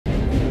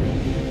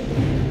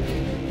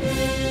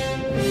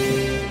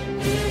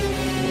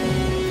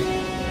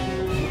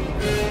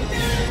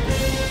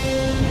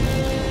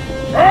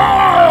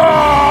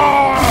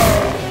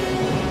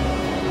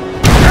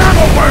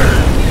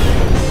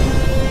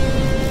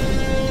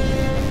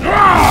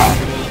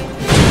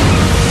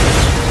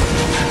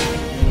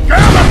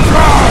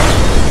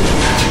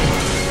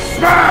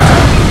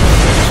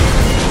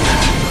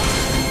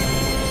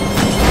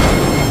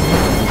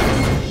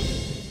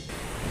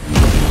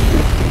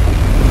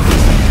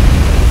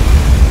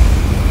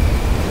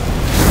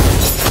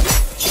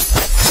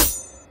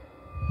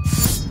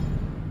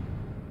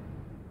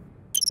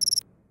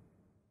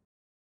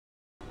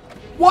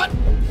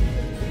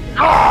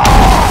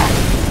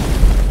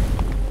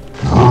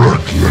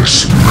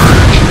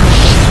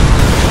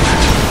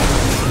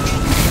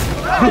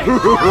The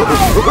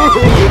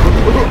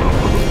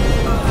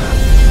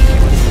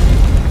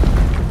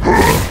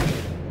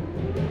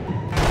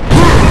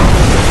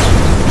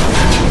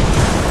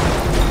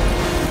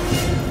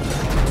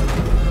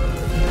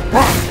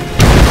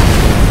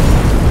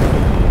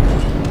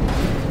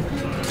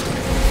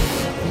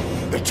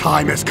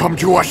time has come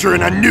to usher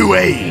in a new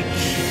age.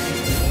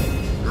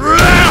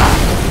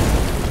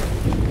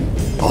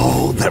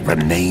 All that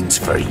remains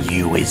for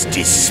you is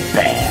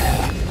despair.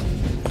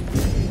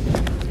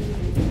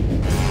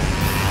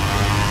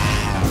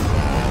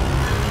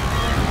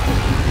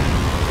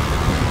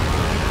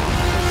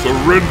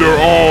 Surrender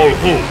all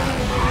hope.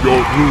 Your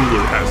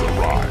ruler has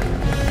arrived.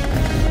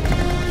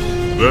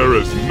 There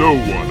is no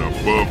one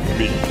above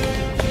me.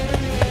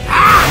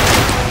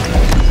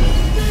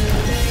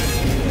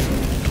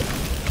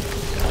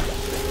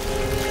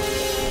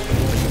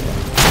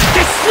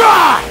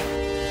 Destroy!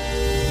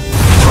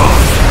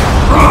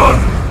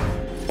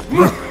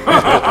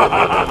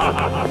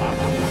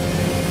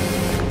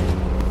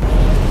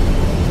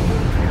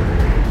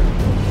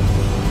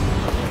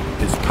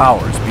 His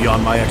power is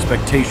beyond my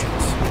expectations.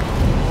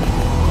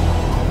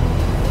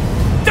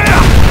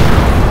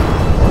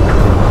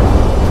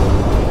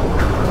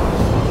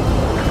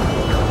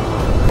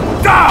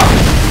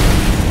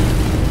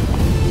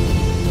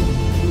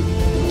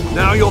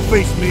 Now you'll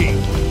face me.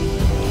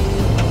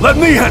 Let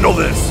me handle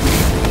this!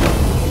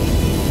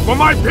 For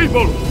my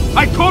people,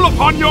 I call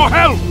upon your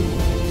help!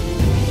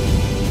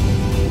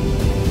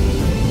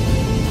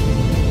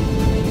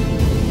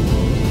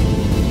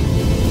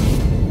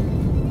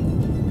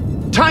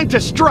 Time to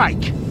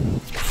strike!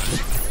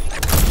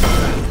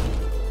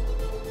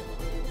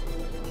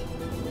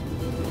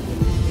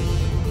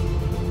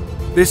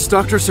 This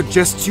doctor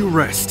suggests you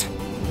rest.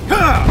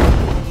 Ha!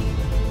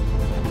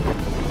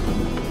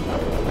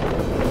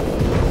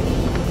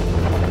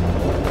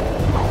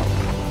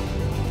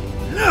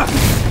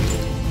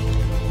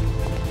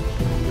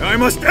 I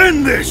must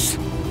end this!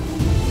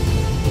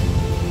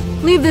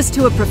 Leave this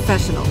to a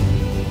professional.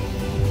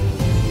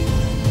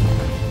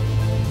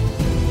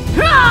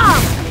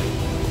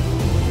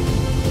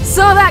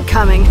 Saw that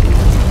coming.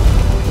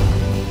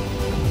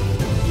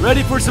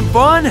 Ready for some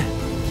fun?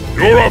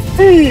 You're a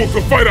fool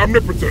to fight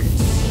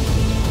omnipotence!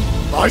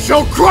 I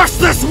shall crush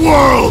this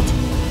world!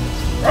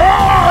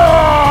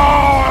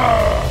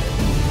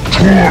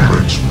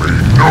 Torment me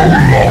no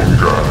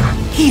longer.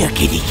 Here,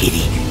 kitty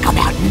kitty, come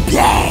out and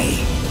play.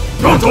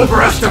 Don't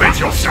overestimate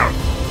yourself!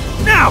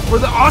 Now for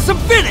the awesome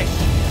finish!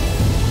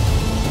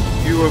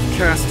 You have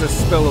cast a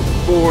spell of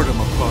boredom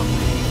upon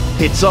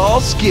me. It's all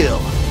skill.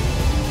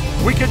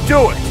 We can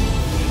do it!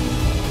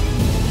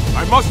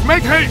 I must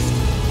make haste!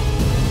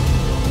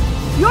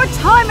 Your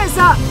time is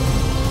up!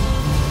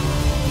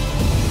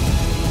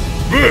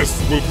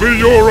 This will be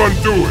your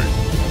undoing!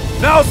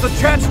 Now's the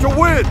chance to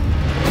win!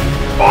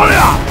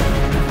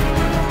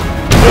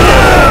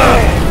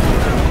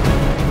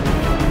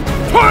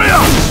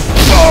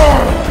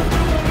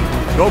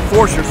 Don't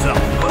force yourself.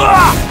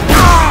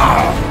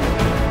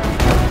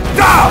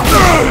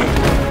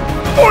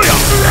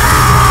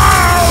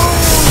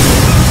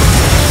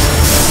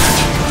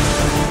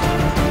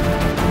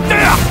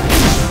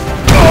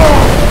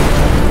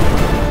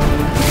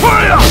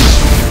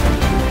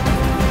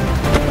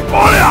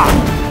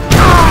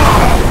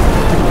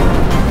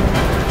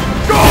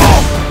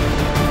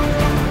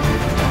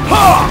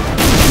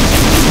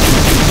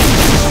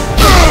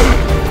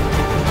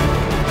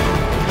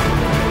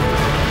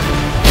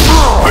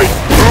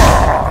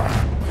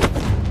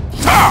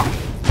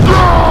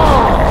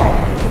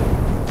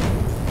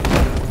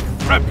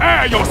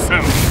 Prepare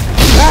yourself!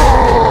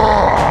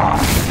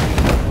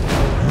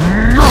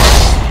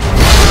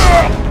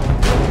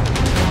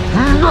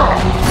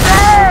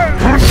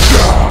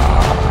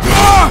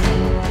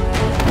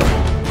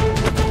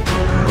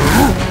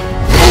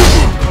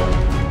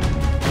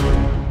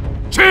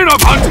 Chain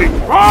of hunting!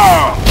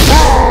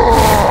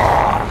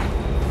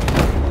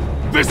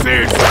 This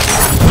is...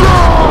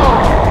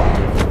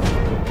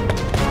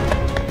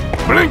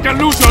 Blink and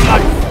lose your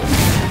life!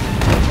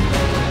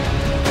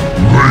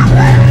 They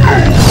will know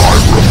my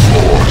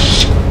remorse.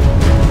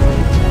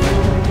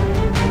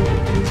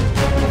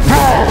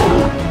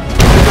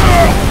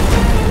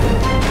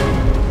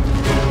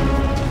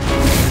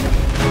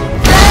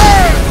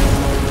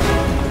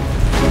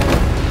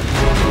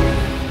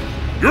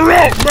 You're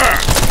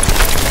outmatched!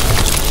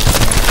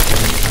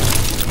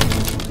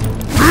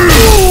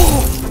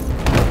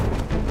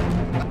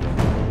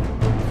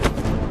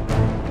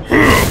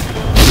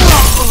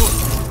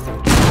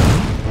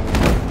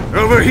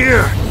 Over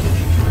here!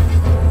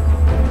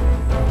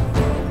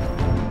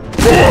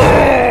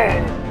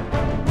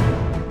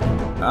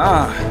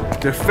 Ah,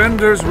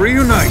 defenders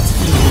reunite!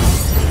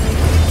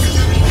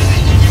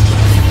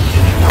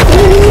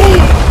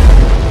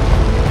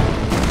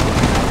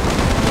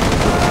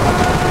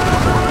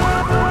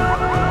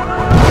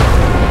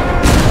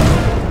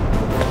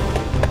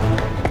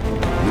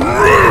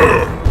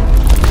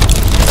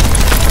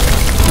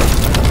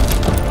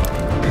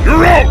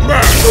 You're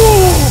outmatched!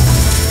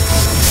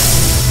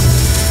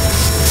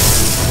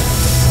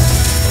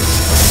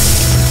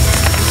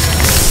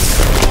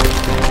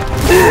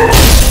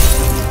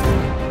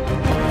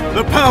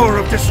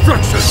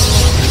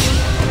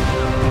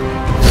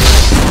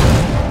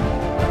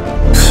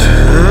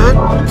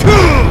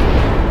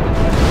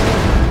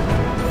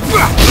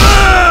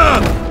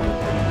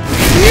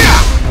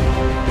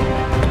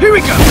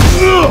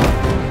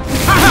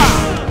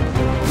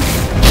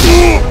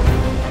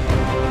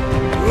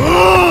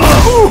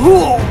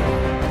 Fall!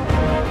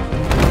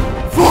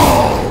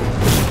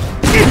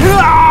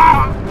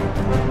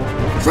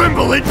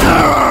 Tremble in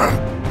terror!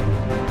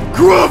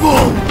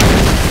 Grovel!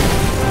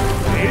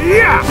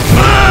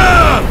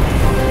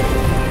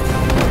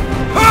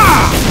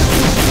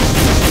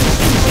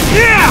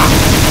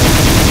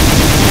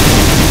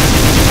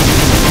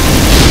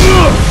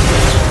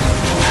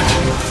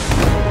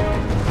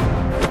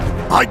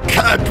 I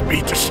can't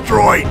be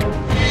destroyed!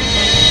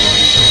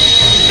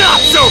 Not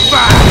so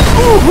fast!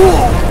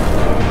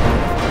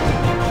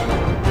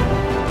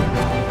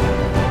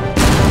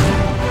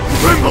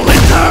 Tremble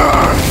in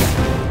terror!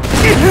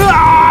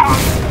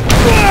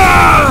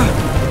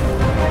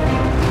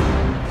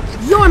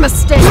 Your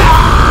mistake!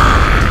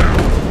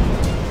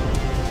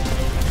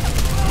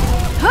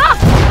 Huh?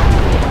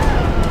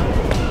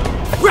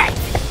 Right!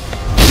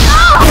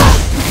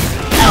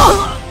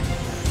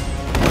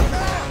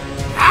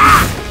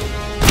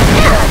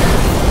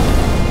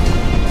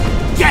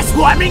 Just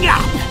warming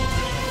up!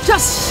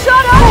 Just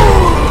shut up!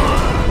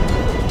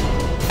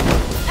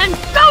 And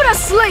go to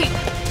sleep!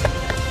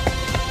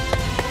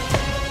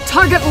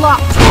 Target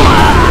locked!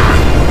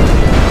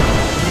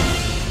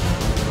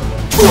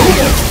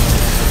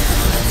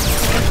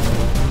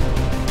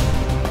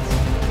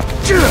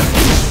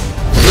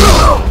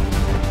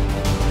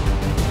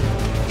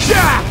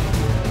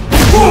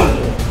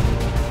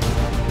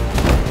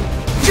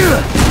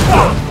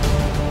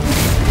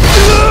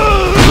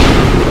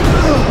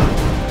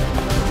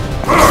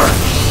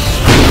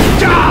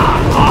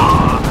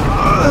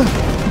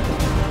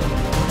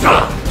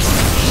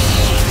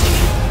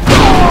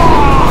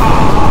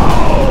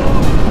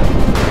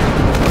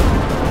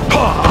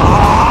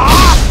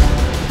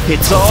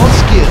 It's all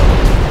skill.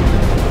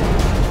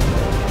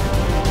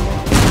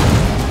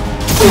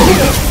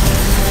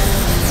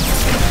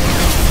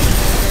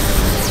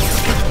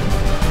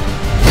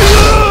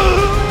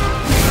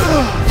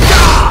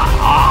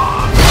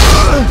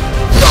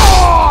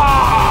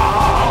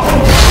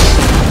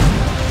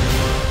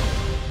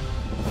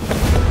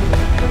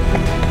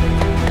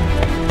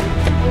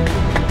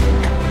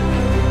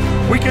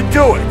 We can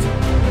do it!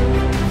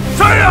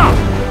 Turn up!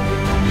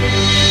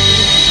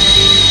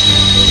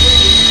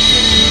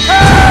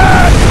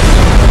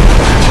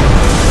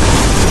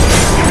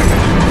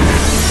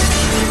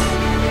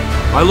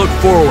 I look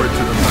forward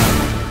to the match.